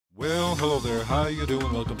hello there, how you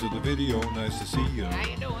doing? Welcome to the video, nice to see you. How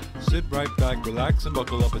you doing? Sit right back, relax and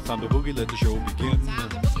buckle up, it's time to boogie, let the show begin.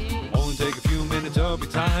 Only take a few minutes of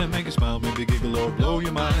your time, make you smile, maybe giggle or blow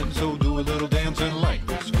your mind. So do a little dance and like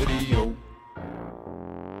this video.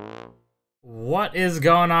 What is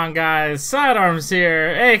going on, guys? Sidearms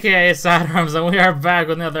here, aka Sidearms, and we are back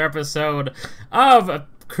with another episode of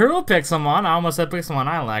Crew Pixelmon. I almost said Pixelmon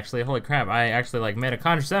Island, actually. Holy crap, I actually made a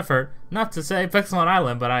conscious effort not to say Pixelmon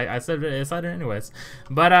Island, but I said it anyways.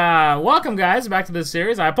 But welcome, guys, back to this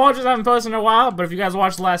series. I apologize I haven't posted in a while, but if you guys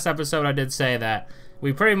watched the last episode, I did say that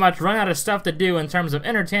we pretty much run out of stuff to do in terms of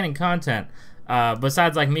entertaining content.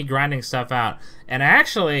 Besides me grinding stuff out. And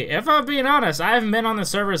actually, if I'm being honest, I haven't been on the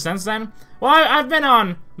server since then. Well, I've been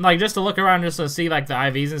on just to look around, just to see the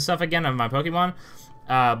IVs and stuff again of my Pokemon,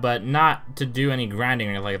 but not to do any grinding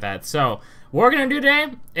or anything like that. So what we're gonna do today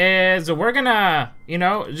is we're gonna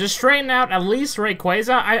just straighten out at least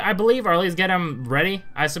Rayquaza, I believe, or at least get him ready,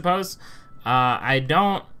 I suppose. I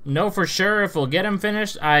don't know for sure if we'll get him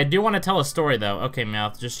finished. I do want to tell a story though. Okay,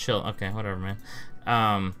 Mouth, just chill. Okay, whatever, man.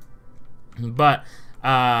 But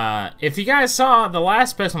if you guys saw the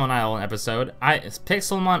last Pixelmon Island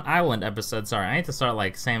episode, sorry, I need to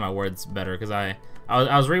start saying my words better, because I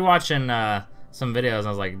was rewatching some videos and I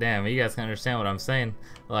was like, damn, you guys can understand what I'm saying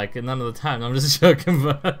none of the time. I'm just joking.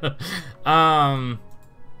 But hold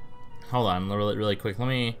on, really quick, let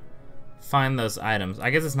me find those items. I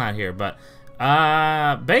guess it's not here, but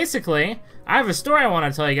basically, I have a story I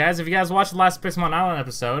want to tell you guys. If you guys watched the last Pixelmon Island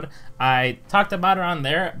episode, I talked about it on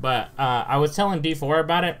there, but I was telling D4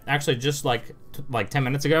 about it, actually just like 10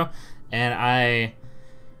 minutes ago, and I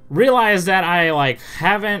realized that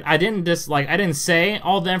I didn't say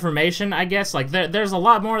all the information, I guess. There's a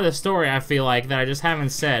lot more of the story, I feel that I just haven't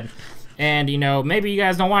said. And, maybe you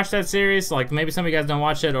guys don't watch that series, maybe some of you guys don't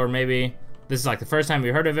watch it, or maybe this is the first time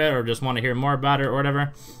you heard of it, or just want to hear more about it, or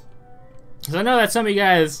whatever. Because I know that some of you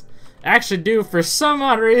guys actually do, for some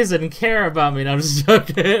odd reason, care about me. No, I'm just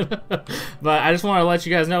joking. But I just want to let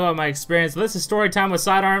you guys know about my experience. This is story time with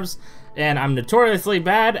Sidearms, and I'm notoriously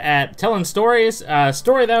bad at telling stories.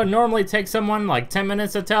 Story, though, normally takes someone 10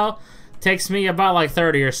 minutes to tell. Takes me about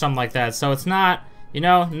 30 or something like that. So it's not,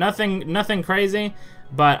 nothing crazy.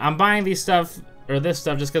 But I'm buying this stuff just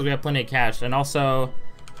because we have plenty of cash. And also,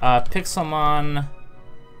 Pixelmon,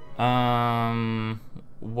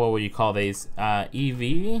 what would you call these?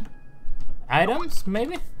 EV items,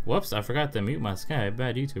 maybe? Whoops, I forgot to mute my Sky.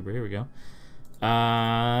 Bad YouTuber. Here we go.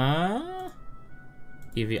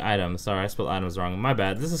 EV items. Sorry, I spelled items wrong. My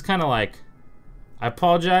bad. This is kind of I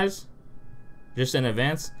apologize just in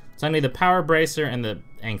advance. So I need the power bracer and the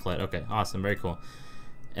anklet. Okay, awesome. Very cool.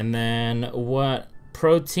 And then what?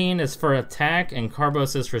 Protein is for attack and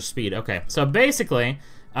Carbos is for speed. Okay, so basically,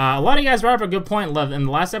 a lot of you guys brought up a good point in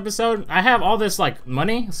the last episode. I have all this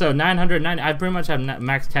money, so 990. I pretty much have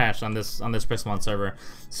max cash on this Pixelmon server.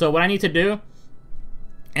 So what I need to do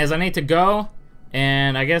is I need to go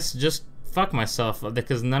and I guess just fuck myself,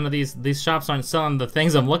 because none of these shops aren't selling the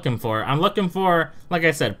things I'm looking for. I'm looking for, like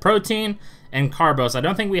I said, protein and Carbos. I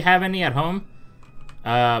don't think we have any at home.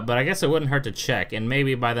 But I guess it wouldn't hurt to check, and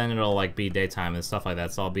maybe by then it'll be daytime and stuff like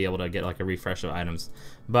that, so I'll be able to get a refresh of items.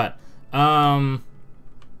 But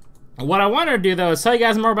what I wanted to do though is tell you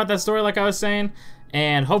guys more about that story, like I was saying,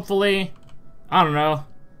 and hopefully, I don't know,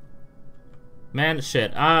 man,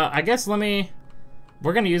 shit. I guess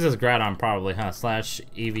we're gonna use this Groudon probably, huh?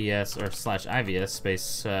 /EVS or /IVS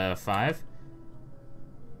space 5.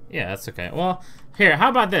 Yeah, that's okay. Well, here, how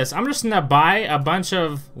about this? I'm just gonna buy a bunch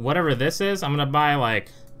of whatever this is. I'm gonna buy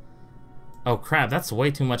oh crap, that's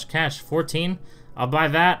way too much cash. 14. I'll buy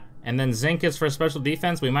that, and then zinc is for special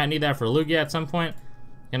defense. We might need that for Lugia at some point.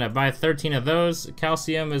 Gonna buy 13 of those.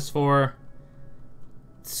 Calcium is for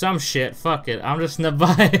some shit. Fuck it. I'm just gonna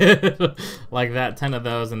buy it like that, 10 of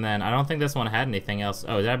those, and then I don't think this one had anything else.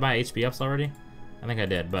 Oh, did I buy HP ups already? I think I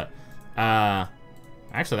did, but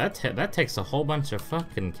actually, that takes a whole bunch of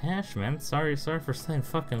fucking cash, man. Sorry for saying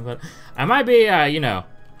fucking, but I might be, I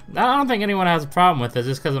don't think anyone has a problem with it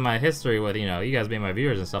just because of my history with, you guys being my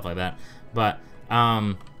viewers and stuff like that. But,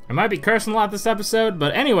 I might be cursing a lot this episode,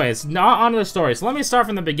 but anyways, on to the story. So let me start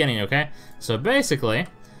from the beginning, okay? So basically,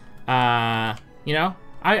 I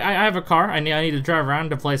have a car. I need to drive around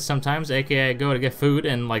to place sometimes, aka go to get food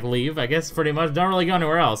and leave. I guess pretty much don't really go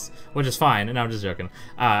anywhere else, which is fine. And I'm just joking.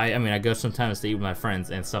 I mean I go sometimes to eat with my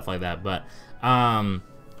friends and stuff like that. But oh,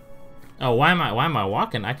 why am I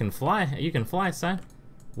walking? I can fly. You can fly, son.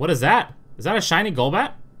 What is that? Is that a shiny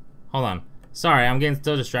Golbat? Hold on. Sorry, I'm getting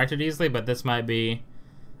still distracted easily, but this might be.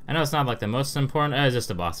 I know it's not the most important. It's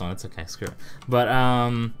just a boss one. It's okay. Screw it. But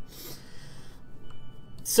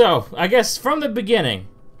So, I guess from the beginning.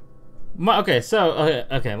 Okay,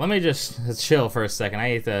 let me just chill for a second. I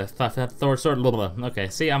need to okay,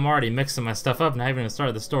 see, I'm already mixing my stuff up and I haven't even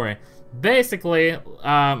started the story. Basically,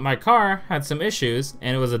 my car had some issues,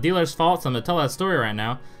 and it was a dealer's fault, so I'm gonna tell that story right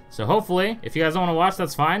now. So hopefully, if you guys don't want to watch,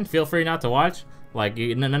 that's fine. Feel free not to watch. Like,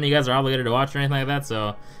 none of you guys are obligated to watch or anything like that,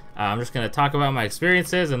 so I'm just gonna talk about my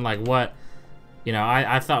experiences and, like, what, you know,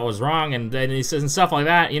 I thought was wrong and stuff like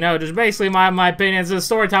that. You know, just basically my opinions. It's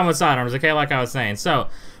story time with sidearms, okay, like I was saying. So,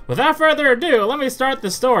 without further ado, let me start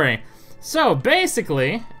the story. So,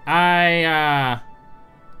 basically,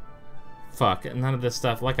 fuck, none of this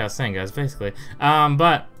stuff, like I was saying, guys, basically.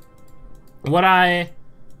 But, okay,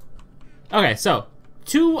 so,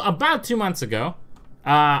 about 2 months ago,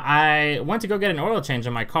 I went to go get an oil change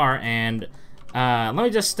on my car, and, let me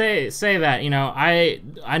just say that, you know, I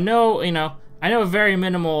know, you know, I know very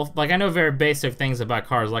minimal, like, I know very basic things about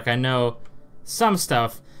cars, like, I know some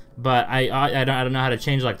stuff, but I don't know how to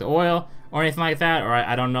change, like, the oil or anything like that, or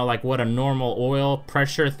I don't know, like, what a normal oil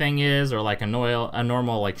pressure thing is, or, like, a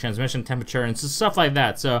normal, like, transmission temperature, and stuff like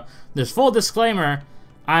that. So, there's full disclaimer,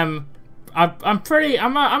 I'm a pretty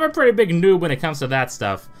big noob when it comes to that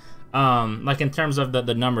stuff, like, in terms of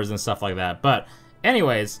the numbers and stuff like that. But,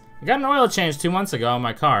 anyways, I got an oil change 2 months ago on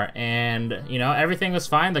my car, and, you know, everything was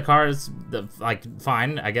fine. The car is, like,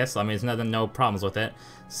 fine, I guess. I mean, there's no problems with it.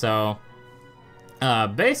 So,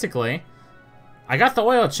 basically, I got the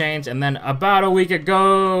oil change, and then about a week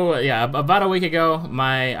ago, I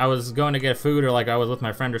was going to get food, or, like, I was with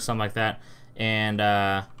my friend or something like that, and,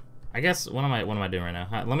 I guess, what am I doing right now?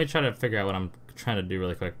 Let me try to figure out what I'm trying to do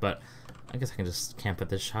really quick, but I guess I can just camp at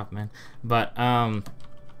this shop, man. But, I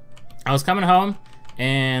was coming home,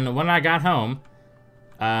 and when I got home,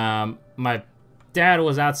 my dad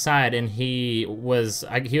was outside, and he was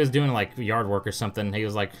doing, like, yard work or something. He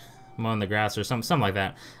was, like, mowing the grass or something like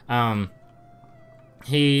that. I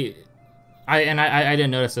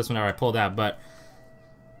didn't notice this whenever I pulled out, but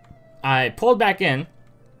I pulled back in,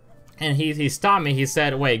 and he stopped me. He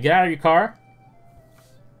said, "Wait, get out of your car."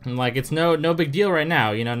 I'm like, "It's no big deal right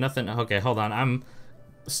now, you know, nothing." Okay, hold on. I'm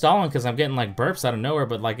stalling because I'm getting, like, burps out of nowhere,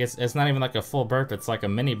 but, like, it's not even like a full burp. It's like a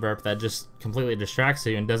mini burp that just completely distracts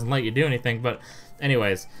you and doesn't let you do anything. But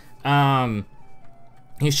anyways,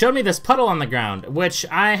 he showed me this puddle on the ground, which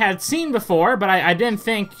I had seen before, but I didn't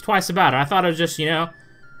think twice about it. I thought it was just, you know,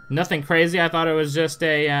 nothing crazy. I thought it was just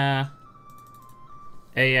like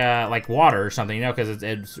water or something, you know,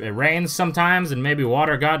 because it rains sometimes, and maybe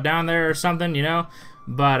water got down there or something, you know.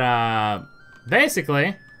 But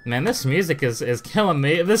basically, man, this music is killing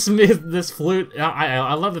me. This flute,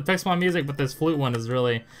 I love the Pixelmon music, but this flute one is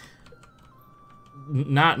really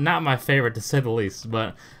not my favorite, to say the least.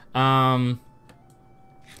 But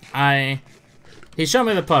he showed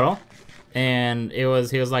me the puddle, and he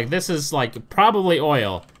was like, "This is, like, probably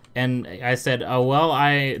oil." And I said, "Oh, well,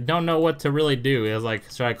 I don't know what to really do." He was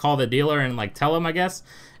like, "Should I call the dealer and, like, tell him, I guess?"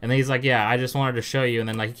 And then he's like, "Yeah, I just wanted to show you." And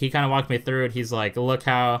then, like, he kind of walked me through it. He's like, "Look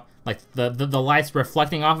how, like, the light's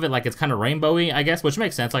reflecting off of it, like, it's kind of rainbowy, I guess," which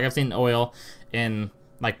makes sense. Like, I've seen oil in,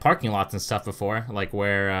 like, parking lots and stuff before, like,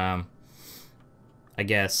 where, I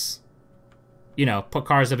guess, you know,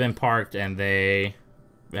 cars have been parked and they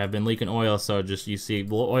have been leaking oil, so just you see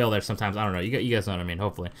oil there sometimes. I don't know. You guys know what I mean,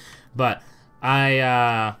 hopefully. But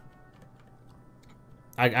I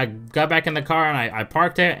got back in the car and I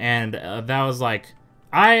parked it, and that was like,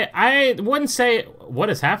 I wouldn't say what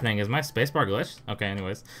is happening. Is my spacebar glitched? Okay,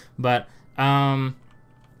 anyways, but I'd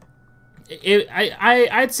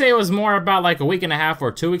say it was more about like a week and a half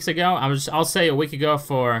or 2 weeks ago. I'll say a week ago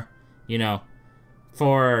for, you know,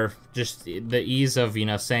 for just the ease of, you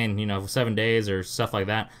know, saying, you know, 7 days or stuff like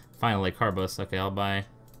that. Finally, Carbos. Okay, I'll buy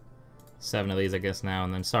 7 of these, I guess, now.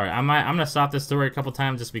 And then, sorry, I'm gonna stop this story a couple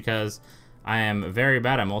times just because I am very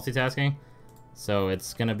bad at multitasking, so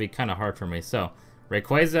it's gonna be kind of hard for me. So,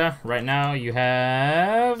 Rayquaza, right now you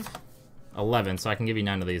have 11, so I can give you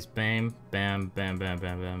 9 of these. Bam, bam, bam, bam,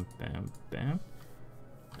 bam, bam, bam,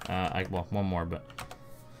 bam. Well, one more, but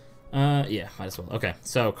yeah, might as well. Okay,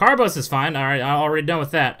 so Carbos is fine. All right, I'm already done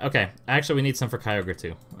with that. Okay, actually, we need some for Kyogre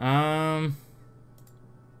too.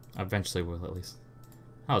 Eventually we'll, at least.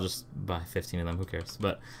 I'll just buy 15 of them. Who cares?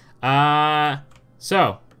 But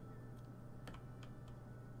so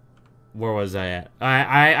where was I at?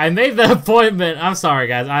 I made the appointment. I'm sorry,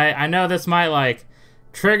 guys. I know this might like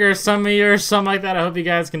trigger some of you or something like that. I hope you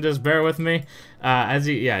guys can just bear with me.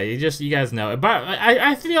 You guys know. But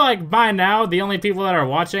I feel like by now the only people that are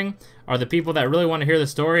watching are the people that really want to hear the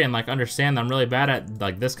story and like understand that I'm really bad at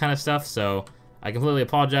like this kind of stuff. So I completely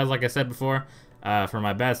apologize, like I said before, for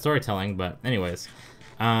my bad storytelling. But anyways,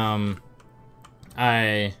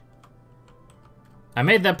 I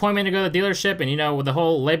made the appointment to go to the dealership, and you know, with the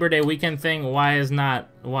whole Labor Day weekend thing, why is it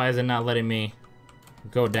not letting me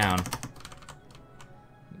go down?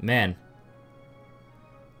 Man.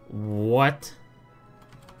 What?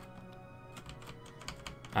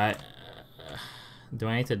 Do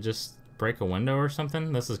I need to just break a window or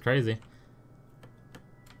something? This is crazy.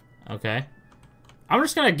 Okay. I'm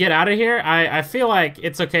just gonna get out of here. I feel like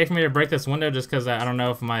it's okay for me to break this window just because I don't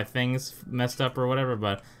know if my thing's messed up or whatever,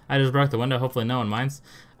 but I just broke the window. Hopefully no one minds.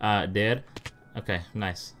 Did. Okay,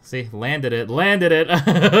 nice. See, landed it.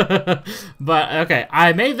 But, okay,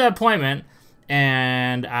 I made the appointment,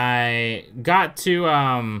 and I got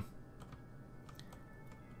to,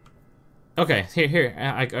 okay, here.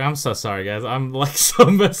 I'm so sorry, guys. I'm, like, so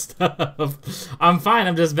messed up. I'm fine.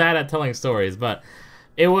 I'm just bad at telling stories, but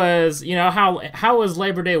it was, you know, how was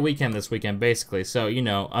Labor Day weekend this weekend, basically? So, you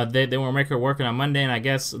know, they were working on Monday, and I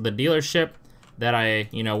guess the dealership that I,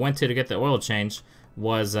 you know, went to get the oil change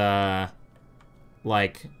was,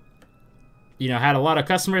 like, you know, had a lot of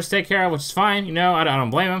customers to take care of, which is fine, you know, I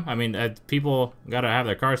don't blame them. I mean, people gotta have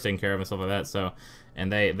their cars taken care of and stuff like that, so,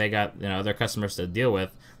 and they got, you know, their customers to deal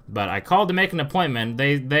with. But I called to make an appointment.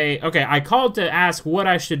 Okay, I called to ask what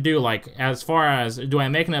I should do, like, as far as, do I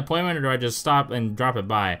make an appointment or do I just stop and drop it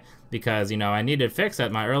by? Because, you know, I need it fixed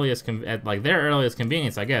at my earliest, at, like, their earliest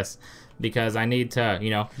convenience, I guess. Because I need to, you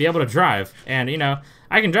know, be able to drive. And, you know,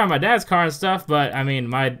 I can drive my dad's car and stuff, but, I mean,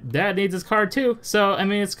 my dad needs his car, too. So, I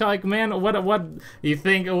mean, it's like, man, what you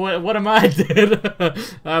think, what am I, dude? I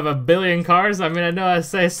have a billion cars? I mean, I know I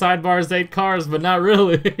say sidebars 8 cars, but not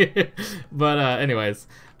really. But, anyways.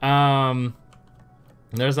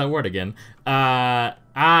 There's that word again.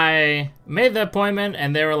 I made the appointment,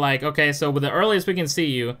 and they were like, okay, so the earliest we can see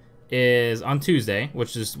you is on Tuesday,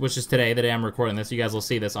 which is today, the day I'm recording this. You guys will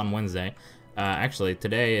see this on Wednesday. Actually,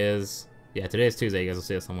 today is Tuesday. You guys will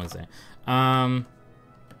see this on Wednesday.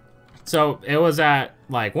 So it was at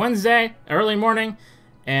like Wednesday, early morning,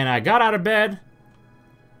 and I got out of bed.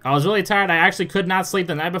 I was really tired. I actually could not sleep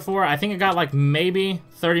the night before. I think I got like maybe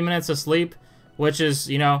 30 minutes of sleep, which is,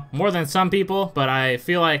 you know, more than some people, but I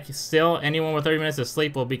feel like still anyone with 30 minutes of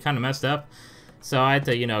sleep will be kind of messed up. So I had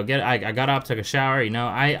to, you know, I got up, took a shower, you know.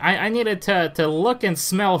 I needed to look and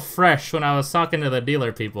smell fresh when I was talking to the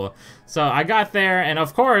dealer people. So I got there, and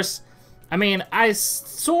of course, I mean, I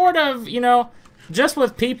sort of, you know, just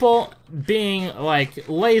with people being, like,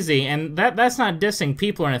 lazy, and that's not dissing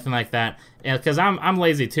people or anything like that, because I'm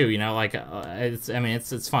lazy too, you know, like,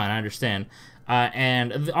 it's fine, I understand.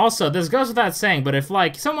 And also, this goes without saying, but if,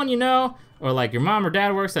 like, someone you know, or, like, your mom or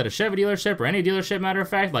dad works at a Chevy dealership, or any dealership, matter of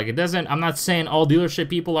fact, like, I'm not saying all dealership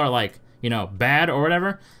people are, like, you know, bad or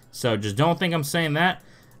whatever, so just don't think I'm saying that,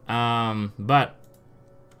 but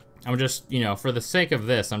I'm just, you know, for the sake of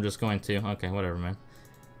this, I'm just going to, okay, whatever, man.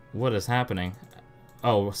 What is happening?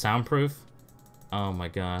 Oh, soundproof? Oh my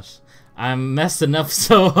gosh. I'm messing up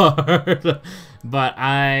so hard. But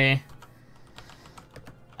I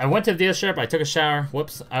went to the dealership, I took a shower,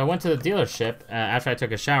 whoops. I went to the dealership after I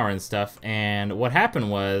took a shower and stuff, and what happened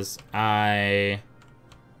was I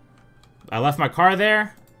left my car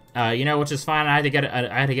there, you know, which is fine. I had to get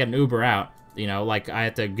an Uber out, you know, like I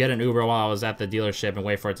had to get an Uber while I was at the dealership and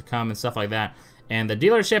wait for it to come and stuff like that. And the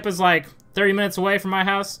dealership is like 30 minutes away from my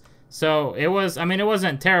house, so it was, I mean, it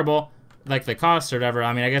wasn't terrible, like the cost or whatever.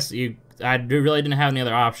 I mean, I guess I really didn't have any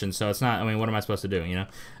other options, so it's not, I mean, what am I supposed to do, you know?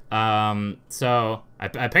 So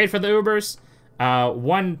I paid for the Ubers,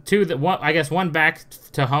 I guess one back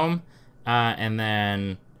to home, and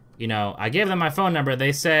then, you know, I gave them my phone number.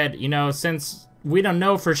 They said, you know, since we don't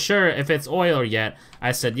know for sure if it's oil yet,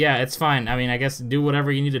 I said, yeah, it's fine. I mean, I guess do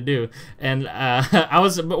whatever you need to do. And,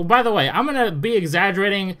 by the way, I'm gonna be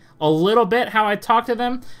exaggerating a little bit how I talk to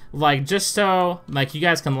them, like, just so, like, you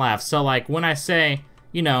guys can laugh. So, like, when I say,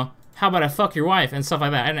 you know, how about I fuck your wife and stuff like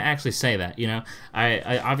that, I didn't actually say that, you know.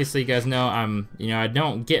 I obviously, you guys know, you know, I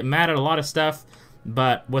don't get mad at a lot of stuff,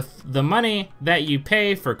 but with the money that you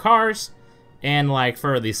pay for cars and, like,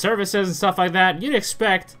 for the services and stuff like that, you'd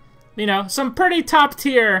expect, you know, some pretty top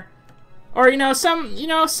tier, or, you know, some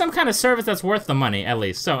kind of service that's worth the money, at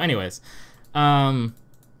least. So, anyways, I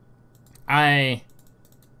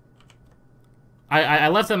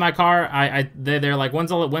left in my car. They're like, when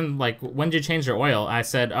did you change your oil? I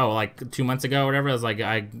said, oh, like 2 months ago or whatever. I was like,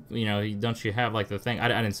 you know, don't you have like the thing? I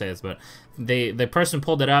didn't say this, but the person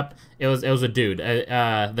pulled it up. It was a dude.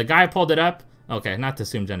 The guy pulled it up. Okay, not to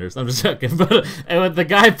assume genders. I'm just joking, but the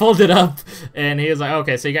guy pulled it up, and he was like,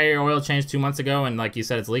 okay, so you got your oil changed 2 months ago, and like you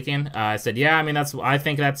said, it's leaking. I said, yeah, I mean, I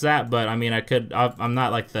think that's that, but I mean, I'm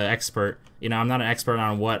not like the expert. You know, I'm not an expert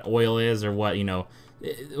on what oil is or what, you know,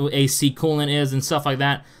 AC coolant is and stuff like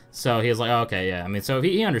that. So he was like, oh, okay, yeah. I mean, so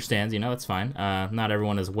he understands, you know, that's fine. Not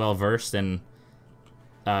everyone is well versed in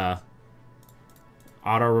auto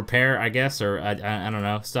repair, I guess, or I don't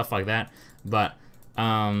know, stuff like that. But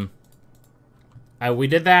we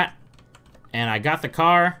did that, and I got the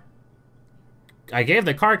car. I gave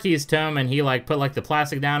the car keys to him, and he like put like the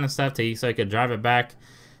plastic down and stuff so he could drive it back.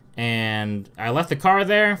 And I left the car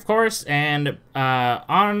there, of course, and before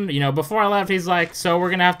I left, he's like, so we're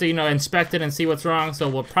gonna have to, inspect it and see what's wrong, so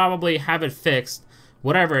we'll probably have it fixed,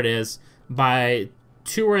 whatever it is, by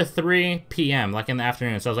 2 or 3 p.m., like in the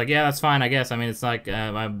afternoon. So I was like, yeah, that's fine, I guess. I mean, it's like,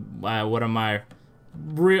 what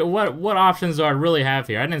options do I really have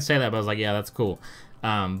here? I didn't say that, but I was like, yeah, that's cool.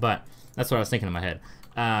 But that's what I was thinking in my head.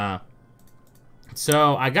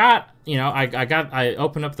 So I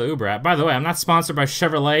opened up the Uber app. By the way, I'm not sponsored by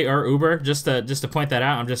Chevrolet or Uber, just to point that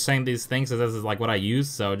out. I'm just saying these things because this is like what I use.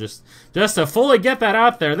 So just to fully get that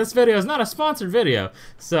out there, this video is not a sponsored video.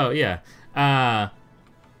 So yeah,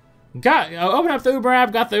 opened up the Uber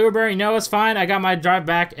app, got the Uber. It's fine. I got my drive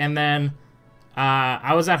back, and then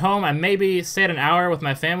I was at home. I maybe stayed an hour with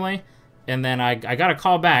my family, and then I got a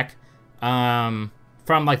call back from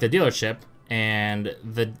like the dealership. And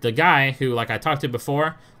the guy who, like I talked to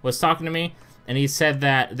before, was talking to me, and he said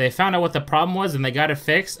that they found out what the problem was and they got it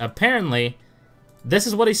fixed. Apparently, this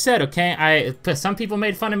is what he said, okay? Some people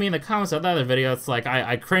made fun of me in the comments of the other video. It's like,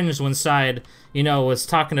 I cringed when Side, was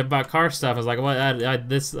talking about car stuff. I was like, what,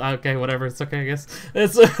 okay, whatever, it's okay, I guess.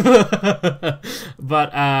 It's,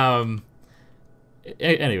 but,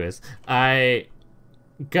 anyways, I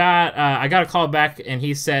got a call back, and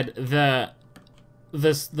he said the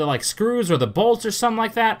like screws or the bolts or something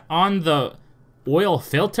like that on the oil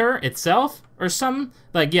filter itself or something,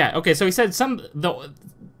 like, yeah, okay, so he said I'll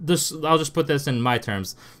just put this in my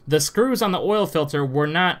terms. The screws on the oil filter were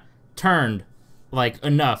not turned like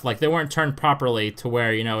enough, like they weren't turned properly to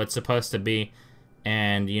where it's supposed to be,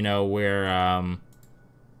 and where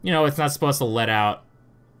it's not supposed to let out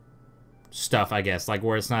stuff, I guess, like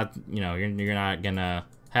where it's not, you're not gonna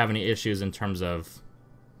have any issues in terms of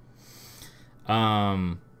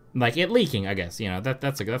like it leaking, I guess.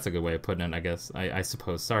 That's a good way of putting it, I guess. I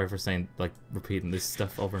suppose. Sorry for saying, like, repeating this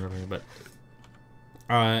stuff over and over again, but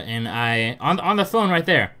and I on the phone right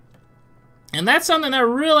there, and that's something that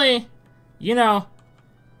really,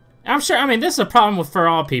 I'm sure. I mean, this is a problem for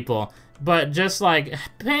all people, but just like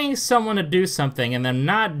paying someone to do something and then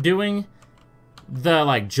not doing the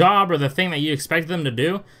like job or the thing that you expected them to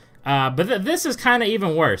do. But this is kind of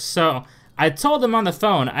even worse. So I told him on the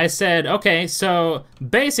phone, I said, okay, so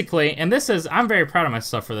basically, and I'm very proud of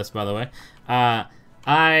myself for this, by the way.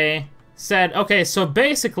 I said, okay, so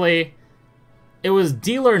basically, it was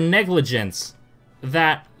dealer negligence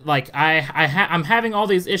that, like, I'm having all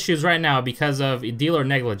these issues right now because of dealer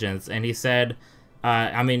negligence. And he said,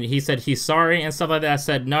 he said he's sorry and stuff like that. I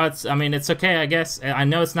said, no, it's okay, I guess. I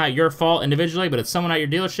know it's not your fault individually, but it's someone at your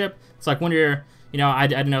dealership. It's like when you're, I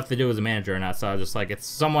didn't know if to do as a manager or not, so I was just like, it's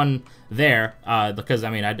someone there, because,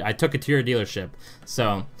 I took it to your dealership.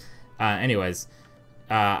 So, anyways,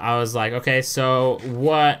 I was like, okay, so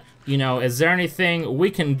what, is there anything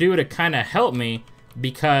we can do to kind of help me?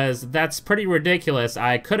 Because that's pretty ridiculous.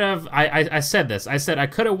 I could have, I said this, I said I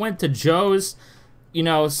could have went to Joe's,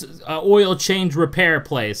 oil change repair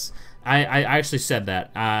place. I actually said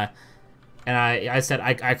that, and I said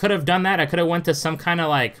I could have done that. I could have went to some kind of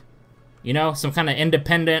like, some kind of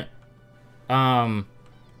independent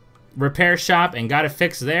repair shop and got it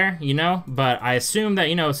fixed there, but I assume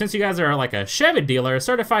that, since you guys are like a Chevy dealer, a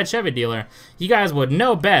certified Chevy dealer, you guys would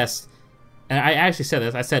know best. And I actually said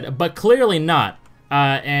this, I said, but clearly not.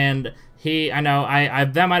 And I know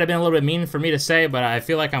that might have been a little bit mean for me to say, but I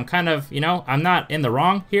feel like I'm kind of, I'm not in the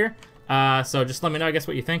wrong here. So just let me know, I guess,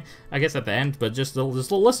 what you think, I guess, at the end, but just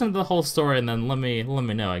listen to the whole story and then let me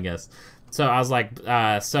know, I guess. So I was like,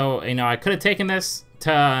 I could have taken this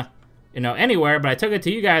to, anywhere, but I took it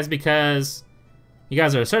to you guys because you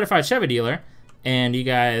guys are a certified Chevy dealer, and you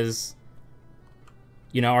guys,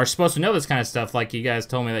 are supposed to know this kind of stuff. Like, you guys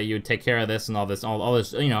told me that you would take care of this and all this, all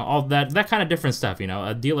this, all that kind of different stuff.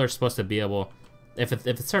 A dealer's supposed to be able, if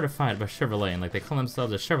it's certified by Chevrolet, and like they call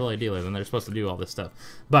themselves a Chevrolet dealer, then they're supposed to do all this stuff.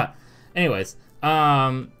 But anyways,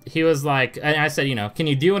 he was like, and I said, can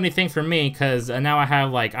you do anything for me? Because now I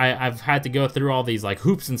have, like, I've had to go through all these, like,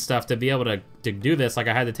 hoops and stuff to be able to do this. Like,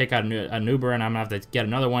 I had to take out an Uber, and I'm going to have to get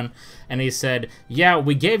another one. And he said, yeah,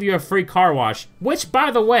 we gave you a free car wash, which, by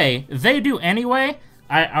the way, they do anyway.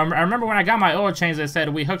 I remember when I got my oil change, they said,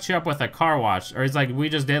 we hooked you up with a car wash. Or he's like, we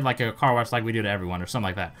just did like a car wash like we do to everyone or something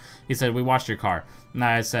like that. He said, we washed your car. And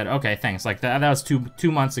I said, okay, thanks. Like that was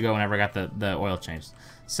two months ago whenever I got the oil changed.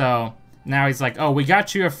 So now he's like, oh, we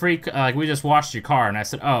got you a free, like we just washed your car. And I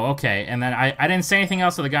said, oh, okay. And then I didn't say anything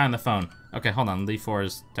else to the guy on the phone. Okay, hold on. Lee4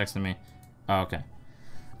 is texting me. Oh, okay.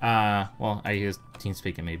 Well, he was team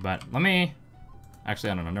speaking me, but let me, actually,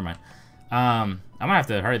 I don't know, never mind. I'm gonna have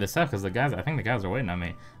to hurry this up because I think the guys are waiting on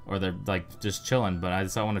me, or they're like just chilling. But I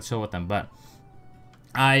want to chill with them. But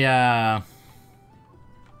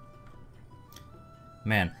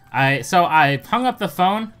man, so I hung up the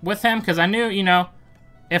phone with him because I knew, you know,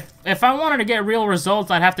 if I wanted to get real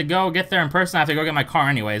results, I'd have to go get there in person. I have to go get my car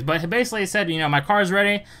anyways. But basically, he said, you know, my car's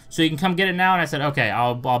ready, so you can come get it now. And I said, okay,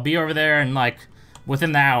 I'll be over there and like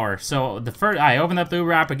within the hour. So I opened up the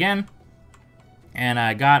Uber app again. And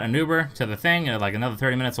I got an Uber to the thing, like another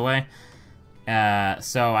 30 minutes away.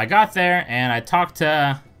 So I got there and I talked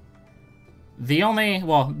to the only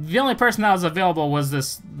person that was available was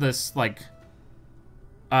this like,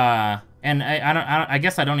 and I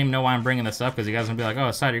guess I don't even know why I'm bringing this up because you guys are gonna be like,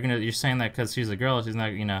 oh, sorry, you're saying that because she's a girl, she's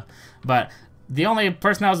not, you know, but the only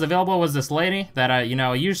person that was available was this lady that you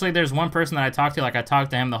know, usually there's one person that I talk to, like I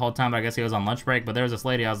talked to him the whole time, but I guess he was on lunch break. But there was this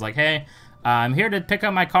lady. I was like, hey, I'm here to pick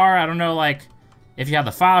up my car. I don't know, like, if you have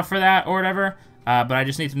the file for that or whatever, but I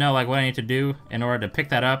just need to know like what I need to do in order to pick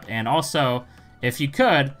that up. And also, if you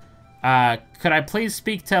could I please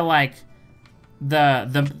speak to like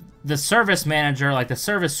the service manager, like the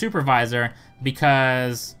service supervisor,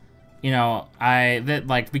 because you know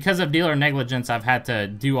because of dealer negligence, I've had to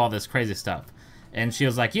do all this crazy stuff. And she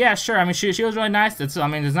was like, yeah, sure. I mean, she was really nice. It's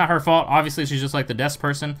not her fault. Obviously, she's just like the desk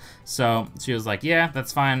person. So she was like, yeah,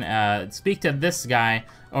 that's fine. Speak to this guy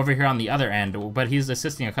over here on the other end, but he's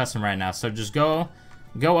assisting a customer right now. So just go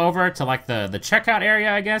over to like the checkout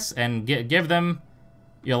area, I guess, and give them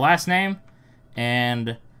your last name,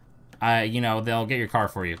 and you know, they'll get your car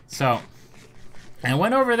for you. So I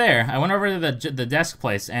went over there. I went over to the desk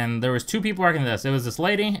place, and there was two people working this. It was this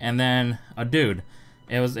lady and then a dude.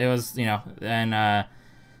 It was, you know, and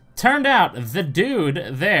turned out the dude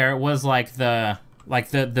there was like the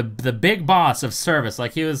big boss of service.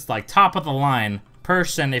 Like he was like top of the line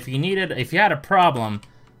person. If you had a problem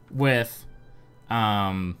with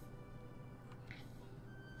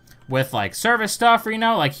like service stuff, or you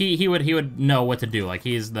know, like he would know what to do. Like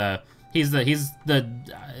he's the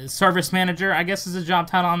service manager, I guess is his job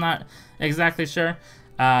title. I'm not exactly sure.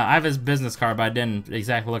 I have his business card, but I didn't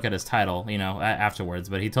exactly look at his title, you know, afterwards.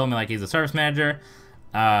 But he told me like he's a service manager.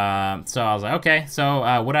 So I was like, okay. So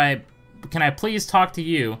can I please talk to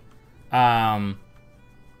you about,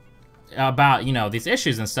 you know, these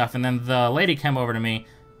issues and stuff? And then the lady came over to me,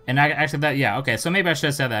 and okay. So maybe I should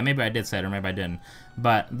have said that. Maybe I did say it, or maybe I didn't.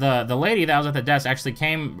 But the lady that was at the desk actually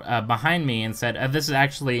came behind me and said, this is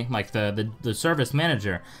actually like the service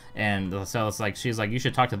manager. And so it's like, she's like, you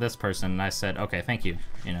should talk to this person. And I said, okay, thank you.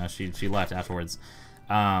 You know, she left afterwards.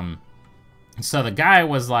 So the guy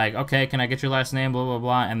was like, okay, can I get your last name, blah, blah,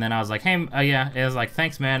 blah. And then I was like, hey, yeah. It was like,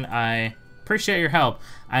 thanks, man. I appreciate your help.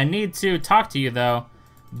 I need to talk to you, though,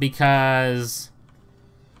 because,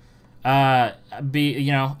 you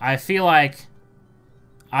know, I feel like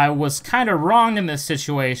I was kind of wrong in this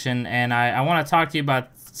situation, and I want to talk to you about,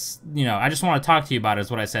 you know, I just want to talk to you about it,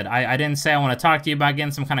 is what I said. I didn't say I want to talk to you about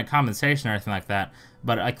getting some kind of compensation or anything like that,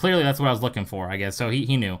 but clearly that's what I was looking for, I guess. So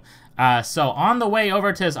he knew. So on the way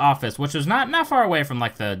over to his office, which was not far away from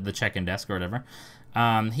like the check-in desk or whatever,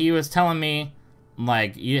 he was telling me,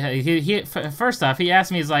 like, first off, he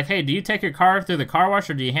asked me, he's like, hey, do you take your car through the car wash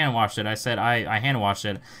or do you hand wash it? I said, I hand wash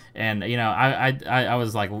it. And, you know, I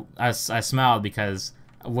was like, I smiled because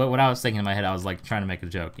what I was thinking in my head, I was like trying to make a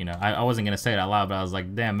joke, you know. I wasn't going to say it out loud, but I was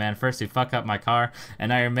like, damn, man, first you fuck up my car, and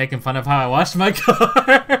now you're making fun of how I washed my car.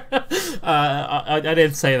 I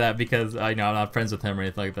didn't say that because, you know, I'm not friends with him or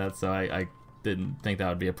anything like that, so I didn't think that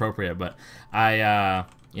would be appropriate. But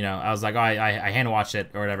you know, I was like, oh, I hand wash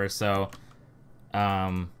it or whatever. So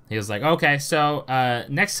he was like, okay, so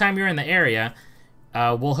next time you're in the area,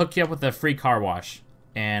 we'll hook you up with a free car wash.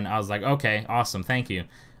 And I was like, okay, awesome, thank you.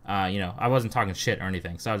 You know, I wasn't talking shit or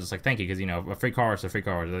anything, so I was just like, thank you, because, you know, a free car wash is a free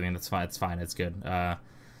car wash. I mean, that's fine, it's good.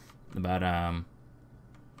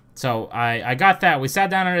 So I got that. We sat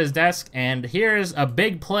down at his desk, and here's a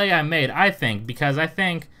big play I made, I think, because I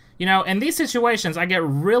think, you know, in these situations, I get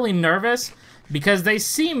really nervous because they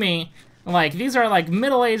see me, like, these are, like,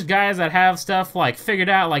 middle-aged guys that have stuff, like, figured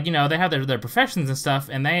out, like, you know, they have their professions and stuff,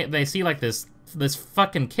 and they see, like, this this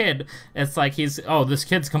fucking kid. It's like this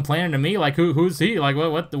kid's complaining to me. Like who's he? Like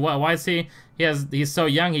what? Why is he? He's so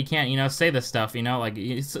young he can't say this stuff. Like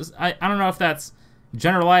I don't know if that's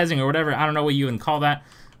generalizing or whatever. I don't know what you would call that,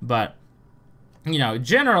 but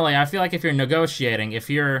generally I feel like if you're negotiating, if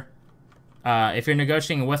you're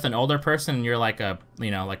negotiating with an older person and you're like a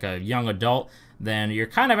young adult, then you're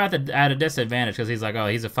kind of at a disadvantage because he's like, oh,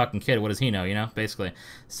 he's a fucking kid. What does he know? Basically.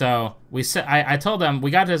 So I told him, we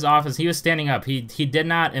got to his office. He was standing up. He did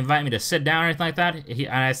not invite me to sit down or anything like that. And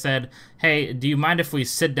I said, hey, do you mind if we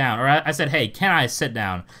sit down? Or I said, hey, can I sit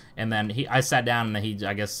down? And then I sat down, and then he,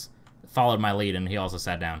 I guess, followed my lead, and he also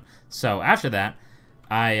sat down. So after that,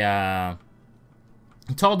 I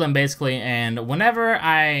told him basically, and whenever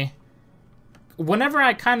I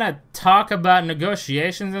kind of talk about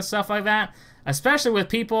negotiations and stuff like that, especially with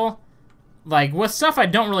people, like, with stuff I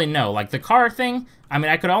don't really know, like the car thing, I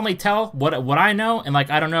mean, I could only tell what I know, and,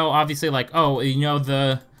 like, I don't know, obviously, like, oh,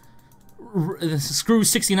 the screw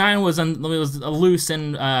 69 was loose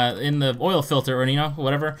in the oil filter, or,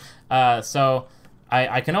 whatever, so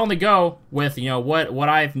I can only go with, what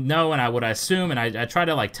I know and what I assume, and I try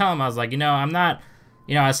to, like, tell him, I was like, I'm not,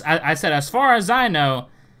 I said, as far as I know,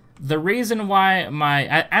 the reason why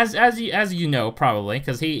as you know probably,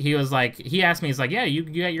 because he was like, he asked me, he's like, yeah, you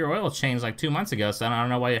got your oil changed like 2 months ago, so I don't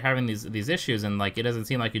know why you're having these issues, and like it doesn't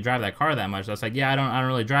seem like you drive that car that much. So I was like, yeah, I don't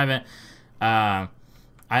really drive it. I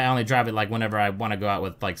only drive it like whenever I want to go out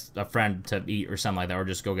with like a friend to eat or something like that, or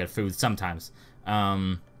just go get food sometimes.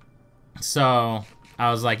 So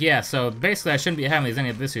I was like, yeah, so basically I shouldn't be having any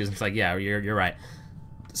of this issues. It's like, yeah, you're right.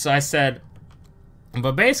 So I said,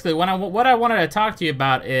 but basically, what I wanted to talk to you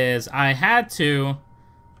about is I had to,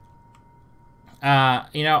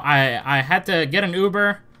 I had to get an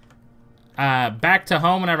Uber back to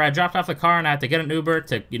home whenever I dropped off the car, and I had to get an Uber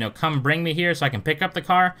to, come bring me here so I can pick up the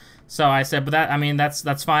car. So I said, but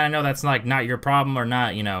that's fine. I know that's like not your problem, or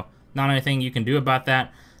not, not anything you can do about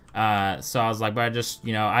that. So I was like, but I just,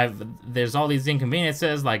 there's all these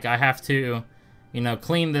inconveniences. Like I have to,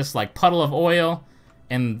 clean this like puddle of oil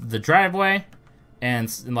in the driveway. And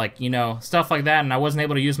like, stuff like that, and I wasn't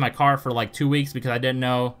able to use my car for like 2 weeks because I didn't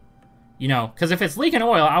know, because if it's leaking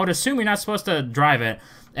oil, I would assume you're not supposed to drive it.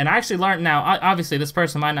 And I actually learned now, obviously this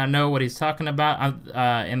person might not know what he's talking about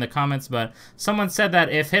in the comments, but someone said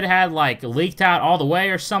that if it had like leaked out all the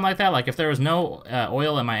way or something like that, like if there was no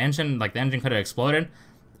oil in my engine, like the engine could have exploded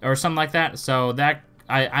or something like that. So that,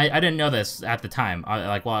 I didn't know this at the time,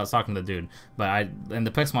 like while I was talking to the dude, but in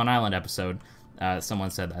the Pixelmon Island episode,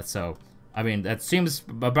 someone said that, so I mean, that seems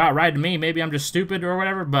about right to me. Maybe I'm just stupid or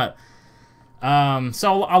whatever, but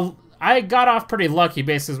so I got off pretty lucky,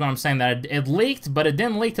 basically is what I'm saying, that it leaked, but it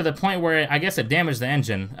didn't leak to the point where I guess it damaged the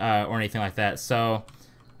engine or anything like that. So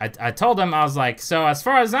I told him, I was like, so as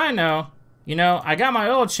far as I know, I got my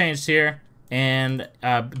oil changed here, and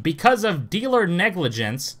because of dealer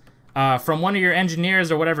negligence from one of your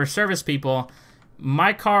engineers or whatever service people,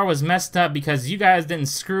 my car was messed up because you guys didn't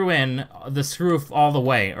screw in the screw all the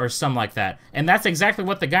way or something like that. And that's exactly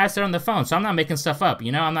what the guy said on the phone, so I'm not making stuff up,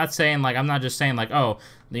 I'm not saying, like, I'm not just saying, like, oh,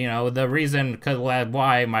 the reason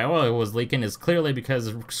why my oil was leaking is clearly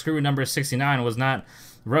because screw number 69 was not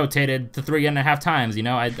rotated to 3.5 times,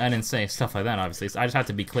 I didn't say stuff like that, obviously. So I just have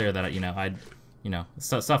to be clear that,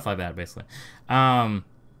 stuff like that, basically.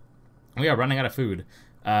 We are running out of food.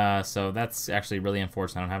 So that's actually really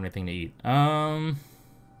unfortunate. I don't have anything to eat.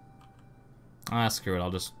 Screw it.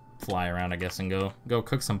 I'll just fly around, I guess, and go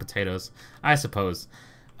cook some potatoes, I suppose.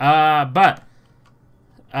 I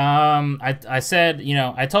said,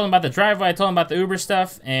 I told him about the driveway, I told him about the Uber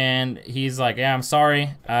stuff, and he's like, yeah, I'm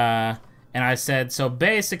sorry. And I said, so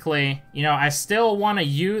basically, I still want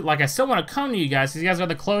to I still want to come to you guys, because you guys are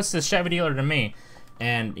the closest Chevy dealer to me.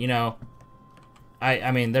 And,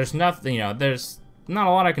 I mean, there's nothing, there's not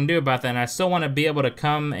a lot I can do about that, and I still want to be able to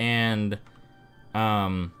come and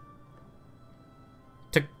to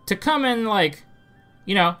come and, like,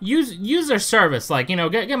 use their service, like,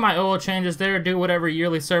 get my oil changes there, do whatever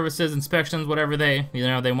yearly services, inspections, whatever they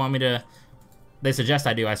they want me to, they suggest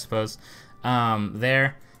I do, I suppose,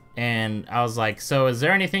 there. And I was like, so is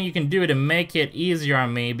there anything you can do to make it easier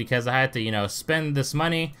on me, because I had to spend this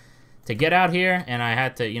money to get out here, and I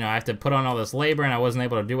had to, I have to put on all this labor, and I wasn't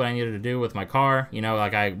able to do what I needed to do with my car,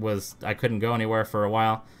 like I couldn't go anywhere for a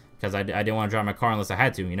while, because I didn't want to drive my car unless I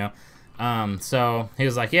had to, so he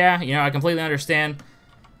was like, yeah, I completely understand,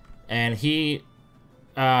 and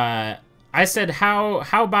I said, how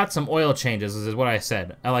about some oil changes, is what I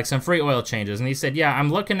said, like some free oil changes, and he said, yeah,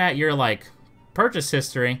 I'm looking at your, like, purchase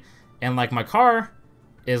history, and, like, my car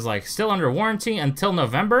is, like, still under warranty until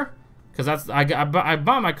November, because I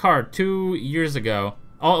bought my car 2 years ago.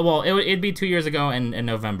 Oh, well, it'd be 2 years ago in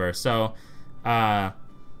November. So, or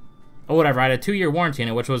whatever. I had a 2-year warranty in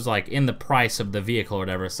it, which was like in the price of the vehicle or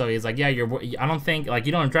whatever. So he's like, yeah, I don't think like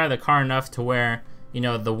you don't drive the car enough to where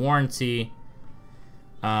the warranty,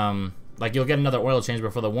 like you'll get another oil change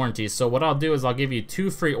before the warranty. So what I'll do is I'll give you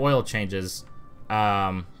 2 free oil changes,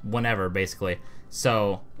 whenever basically.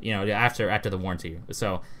 So after the warranty.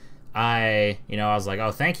 So I was like,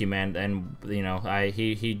 oh, thank you, man. And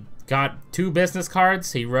he got 2 business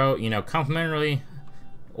cards. He wrote, complimentary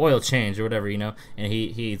oil change or whatever, and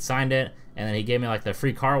he signed it, and then he gave me like the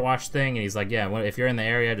free car wash thing, and he's like, yeah, if you're in the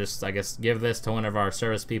area, just I guess give this to one of our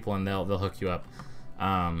service people, and they'll hook you up.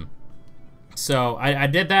 So I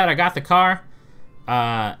did that. I got the car,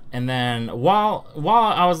 and then while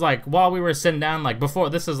we were sitting down, like before,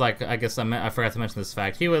 this is like, I guess I forgot to mention this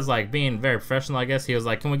fact. He was like being very professional, I guess. He was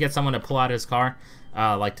like, can we get someone to pull out his car,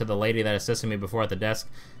 like to the lady that assisted me before at the desk,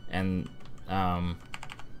 and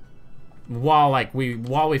while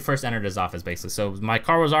we first entered his office, basically. So my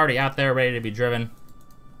car was already out there ready to be driven,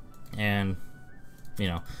 and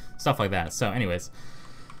stuff like that. So anyways,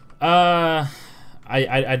 I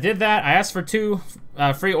did that. I asked for 2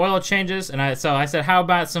 free oil changes, and I said, how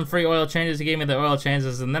about some free oil changes? He gave me the oil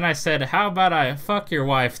changes, and then I said, how about I fuck your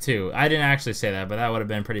wife too? I didn't actually say that, but that would have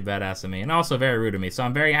been pretty badass of me, and also very rude of me. So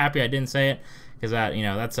I'm very happy I didn't say it, because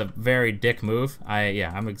that's a very dick move.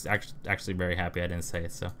 I'm actually very happy I didn't say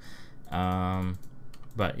it. So,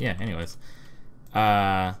 but yeah, anyways,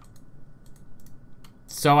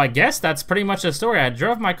 so I guess that's pretty much the story. I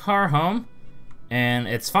drove my car home, and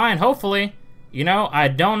it's fine. Hopefully. I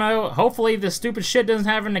don't know. Hopefully this stupid shit doesn't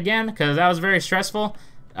happen again, because that was very stressful.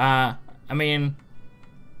 I mean,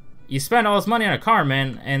 you spend all this money on a car,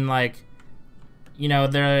 man, and like,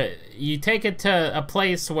 you take it to a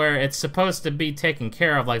place where it's supposed to be taken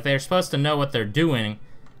care of. Like, they're supposed to know what they're doing,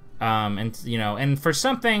 and for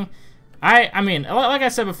something, I mean, like I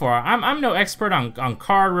said before, I'm no expert on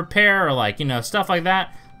car repair or like stuff like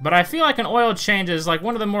that, but I feel like an oil change is like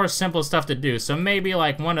one of the more simple stuff to do. So maybe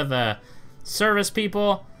like one of the service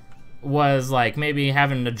people was like maybe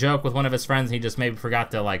having a joke with one of his friends, and he just maybe forgot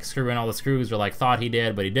to like screw in all the screws, or like thought he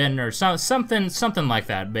did but he didn't, or something like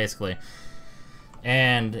that basically.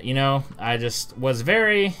 And I just was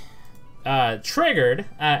very triggered,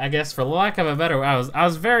 I guess, for lack of a better word. I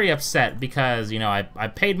was very upset because I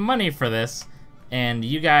paid money for this, and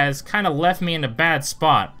you guys kind of left me in a bad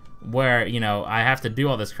spot where I have to do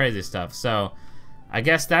all this crazy stuff. So I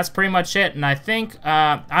guess that's pretty much it. And I think,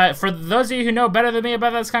 for those of you who know better than me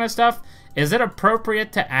about this kind of stuff, is it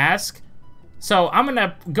appropriate to ask? So I'm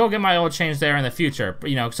gonna go get my oil change there in the future,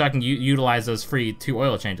 so I can utilize those free 2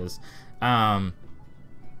 oil changes. But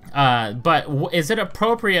is it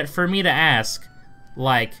appropriate for me to ask,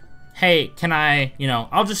 like, hey, can I,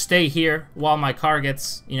 I'll just stay here while my car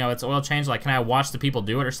gets, its oil changed. Like, can I watch the people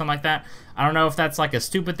do it or something like that? I don't know if that's like a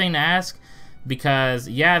stupid thing to ask. Because,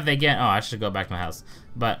 yeah, they get... Oh, I should go back to my house.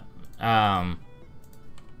 But,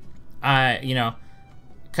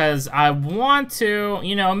 because I want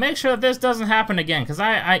to, make sure that this doesn't happen again. Because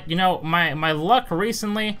my luck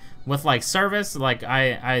recently with, like, service, like,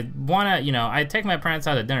 I want to, I take my parents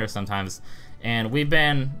out to dinner sometimes. And we've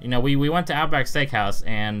been, we went to Outback Steakhouse,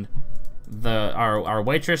 and our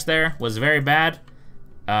waitress there was very bad.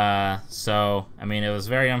 So, I mean, it was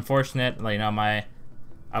very unfortunate. Like,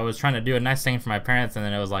 I was trying to do a nice thing for my parents, and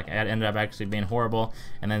then it was like, it ended up actually being horrible.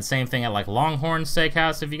 And then same thing at like Longhorn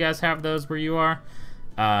Steakhouse, if you guys have those where you are.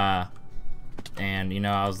 And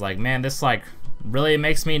I was like, man, this like really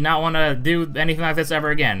makes me not want to do anything like this ever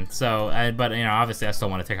again. So, but obviously I still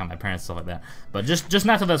want to take out my parents, stuff like that. But just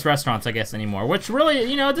not to those restaurants, I guess, anymore. Which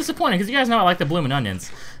really, disappointing, because you guys know I like the bloomin' onions.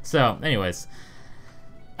 So, anyways.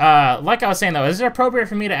 Like I was saying though, is it appropriate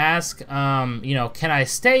for me to ask, can I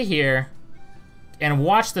stay here and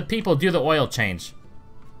watch the people do the oil change?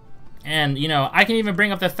 And, I can even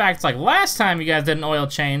bring up the facts, like, last time you guys did an oil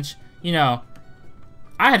change,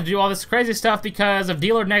 I had to do all this crazy stuff because of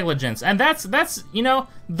dealer negligence. And that's the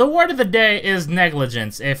word of the day is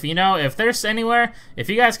negligence. If, if there's anywhere, if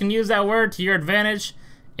you guys can use that word to your advantage,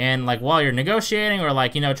 and, like, while you're negotiating, or,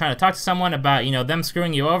 like, trying to talk to someone about, them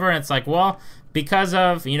screwing you over, and it's like, well, because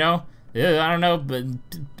of, I don't know, but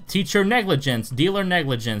teacher negligence, dealer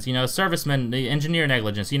negligence, serviceman, engineer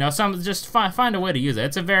negligence, just find a way to use it.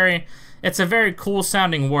 It's a very cool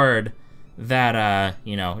sounding word that,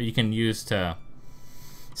 you can use to,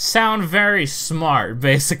 sound very smart,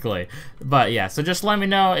 basically. But yeah, so just let me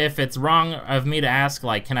know if it's wrong of me to ask,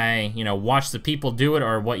 like, can I, you know, watch the people do it,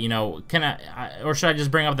 or what, you know, can or should I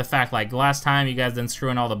just bring up the fact, like, last time you guys didn't screw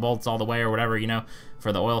in all the bolts all the way or whatever, you know,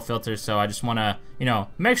 for the oil filters, so I just want to, you know,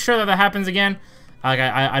 make sure that happens again. Like,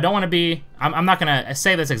 I don't want to be, I'm not going to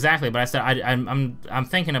say this exactly, but I said, I'm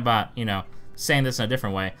thinking about, you know, saying this in a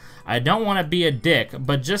different way. I don't want to be a dick,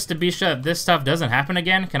 but just to be sure that this stuff doesn't happen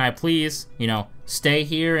again, can I please, you know, stay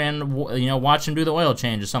here and, you know, watch him do the oil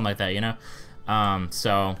change or something like that, you know?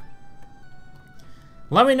 So,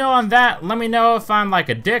 let me know on that. Let me know if I'm like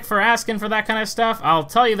a dick for asking for that kind of stuff. I'll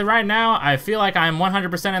tell you that right now, I feel like I'm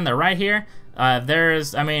 100% in the right here.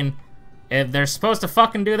 I mean, if they're supposed to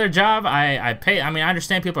fucking do their job, I pay, I mean, I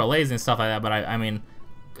understand people are lazy and stuff like that, but I mean,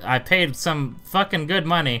 I paid some fucking good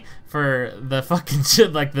money for the fucking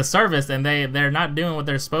shit, like the service, and they're not doing what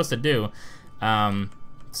they're supposed to do.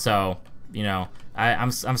 So, you know,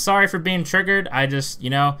 I'm sorry for being triggered. I just, you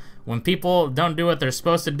know, when people don't do what they're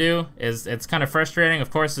supposed to do, it's kind of frustrating. Of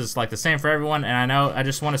course, it's like the same for everyone, and I know, I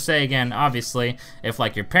just want to say again, obviously, if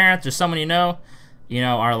like your parents or someone you know,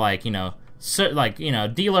 are like, you know, like, you know,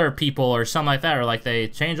 dealer people or something like that, or like they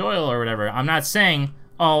change oil or whatever, I'm not saying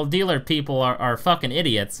all dealer people are fucking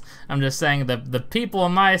idiots. I'm just saying the people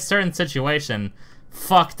in my certain situation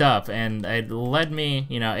fucked up, and it led me,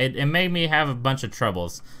 you know, it made me have a bunch of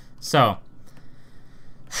troubles. So,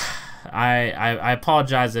 I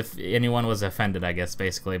apologize if anyone was offended, I guess,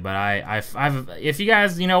 basically. But if you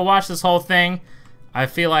guys, you know, watch this whole thing, I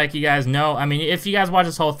feel like you guys know, I mean, if you guys watch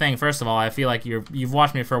this whole thing, first of all, I feel like you've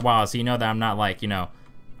watched me for a while, so you know that I'm not like, you know,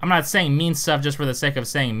 I'm not saying mean stuff just for the sake of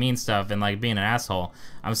saying mean stuff and like being an asshole.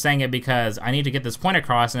 I'm saying it because I need to get this point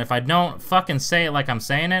across, and if I don't fucking say it like I'm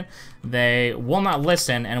saying it, they will not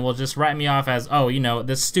listen and will just write me off as, oh, you know,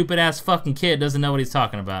 this stupid ass fucking kid doesn't know what he's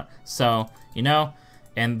talking about. So, you know,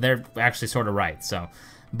 and they're actually sort of right, so.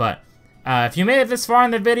 But if you made it this far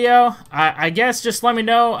in the video, I guess just let me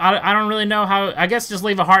know. I don't really know how. I guess just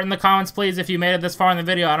leave a heart in the comments, please, if you made it this far in the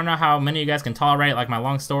video. I don't know how many of you guys can tolerate like my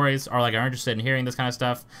long stories or like are interested in hearing this kind of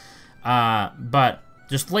stuff. But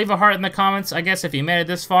just leave a heart in the comments, I guess, if you made it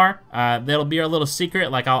this far. That'll be our little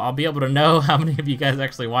secret. Like I'll be able to know how many of you guys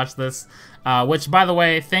actually watched this. Which, by the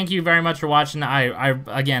way, thank you very much for watching.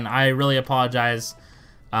 Again, I really apologize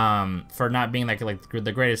for not being like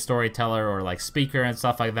the greatest storyteller or like speaker and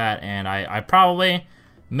stuff like that, and I probably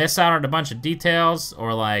miss out on a bunch of details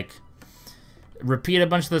or like repeat a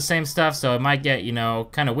bunch of the same stuff, so it might get, you know,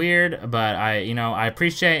 kind of weird, but I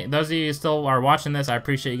appreciate those of you who still are watching this. I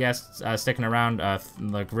appreciate you guys sticking around.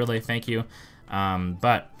 Like, really, thank you.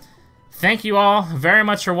 But thank you all very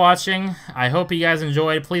much for watching. I hope you guys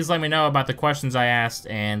enjoyed. Please let me know about the questions I asked,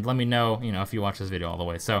 and let me know, you know, if you watch this video all the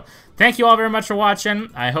way. So, thank you all very much for watching.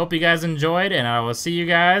 I hope you guys enjoyed, and I will see you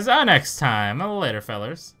guys next time. Later,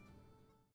 fellers.